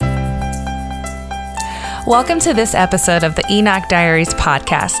Welcome to this episode of the Enoch Diaries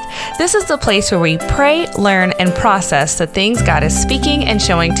podcast. This is the place where we pray, learn, and process the things God is speaking and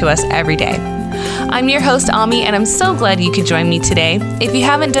showing to us every day. I'm your host, Ami, and I'm so glad you could join me today. If you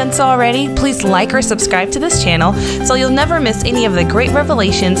haven't done so already, please like or subscribe to this channel so you'll never miss any of the great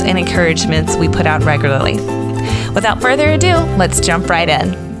revelations and encouragements we put out regularly. Without further ado, let's jump right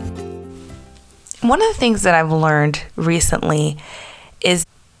in. One of the things that I've learned recently is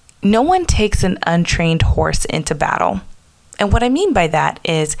no one takes an untrained horse into battle. And what I mean by that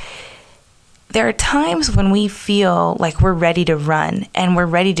is there are times when we feel like we're ready to run and we're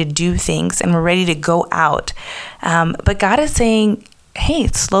ready to do things and we're ready to go out. But God is saying, hey,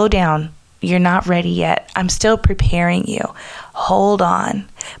 slow down. You're not ready yet. I'm still preparing you. Hold on.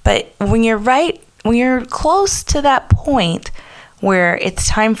 But when you're close to that point where it's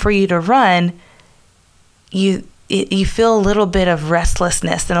time for you to run, you feel a little bit of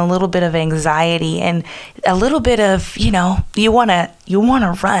restlessness and a little bit of anxiety and a little bit of, you want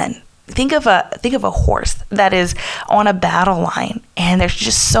to run. Think of a horse that is on a battle line and there's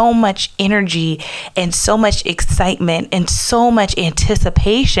just so much energy and so much excitement and so much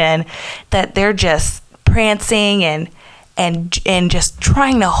anticipation that they're just prancing and just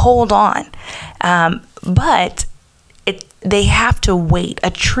trying to hold on. But they have to wait. A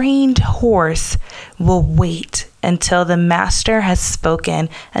trained horse will wait until the master has spoken,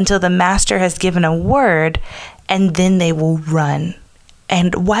 until the master has given a word, and then they will run.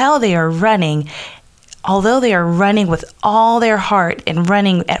 And while they are running, although they are running with all their heart and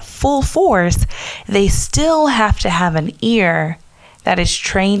running at full force, they still have to have an ear that is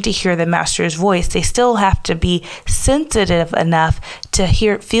trained to hear the master's voice. They still have to be sensitive enough to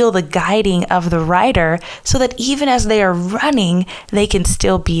feel the guiding of the rider so that even as they are running, they can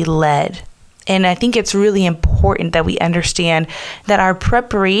still be led. And I think it's really important that we understand that our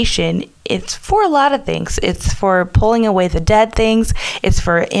preparation, it's for a lot of things. It's for pulling away the dead things. It's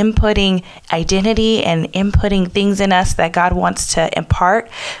for inputting identity and inputting things in us that God wants to impart.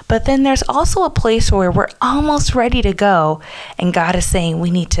 But then there's also a place where we're almost ready to go. And God is saying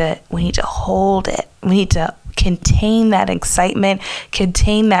we need to hold it. We need to contain that excitement,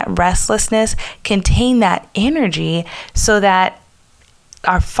 contain that restlessness, contain that energy so that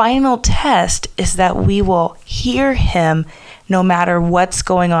our final test is that we will hear him no matter what's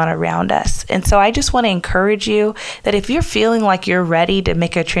going on around us. And so I just want to encourage you that if you're feeling like you're ready to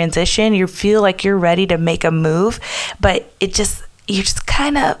make a transition, you feel like you're ready to make a move, but you're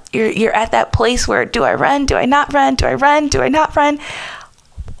at that place where, do I run? Do I not run? Do I run? Do I not run?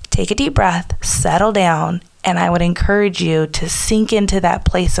 Take a deep breath, settle down. And I would encourage you to sink into that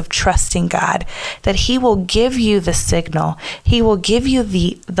place of trusting God, that he will give you the signal. He will give you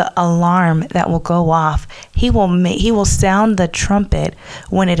the alarm that will go off. He will sound the trumpet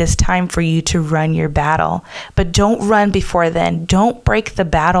when it is time for you to run your battle. But don't run before then. Don't break the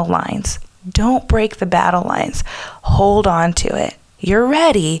battle lines. Don't break the battle lines. Hold on to it. You're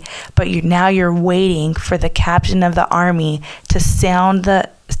ready, but you're waiting for the captain of the army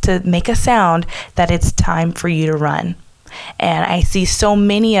to make a sound that it's time for you to run. And I see so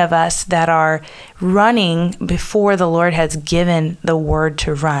many of us that are running before the Lord has given the word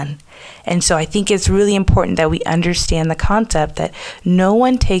to run. And so I think it's really important that we understand the concept that no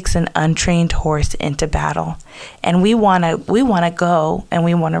one takes an untrained horse into battle. And we want to go and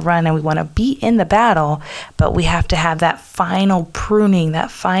we want to run and we want to be in the battle, but we have to have that final pruning,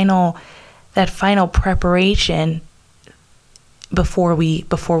 that final preparation before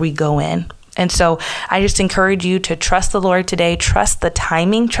we go in. And so I just encourage you to trust the Lord today, trust the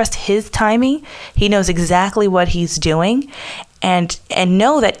timing, trust his timing. He knows exactly what he's doing. And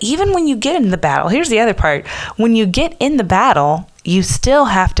know that even when you get in the battle, here's the other part. When you get in the battle, you still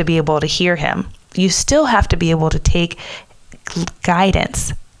have to be able to hear him. You still have to be able to take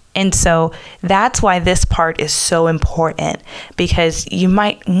guidance. And so that's why this part is so important, because you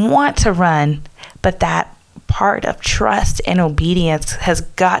might want to run, but that part of trust and obedience has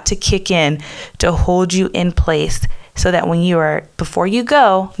got to kick in to hold you in place so that before you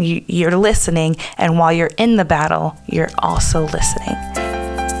go, you're listening, and while you're in the battle, you're also listening.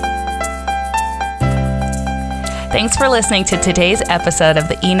 Thanks for listening to today's episode of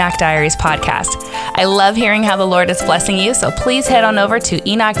the Enoch Diaries podcast. I love hearing how the Lord is blessing you, so please head on over to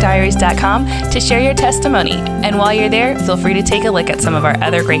EnochDiaries.com to share your testimony. And while you're there, feel free to take a look at some of our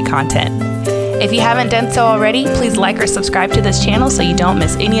other great content. If you haven't done so already, please like or subscribe to this channel so you don't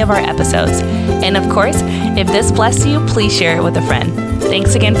miss any of our episodes. And of course, if this blessed you, please share it with a friend.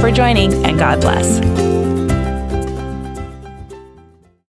 Thanks again for joining, and God bless.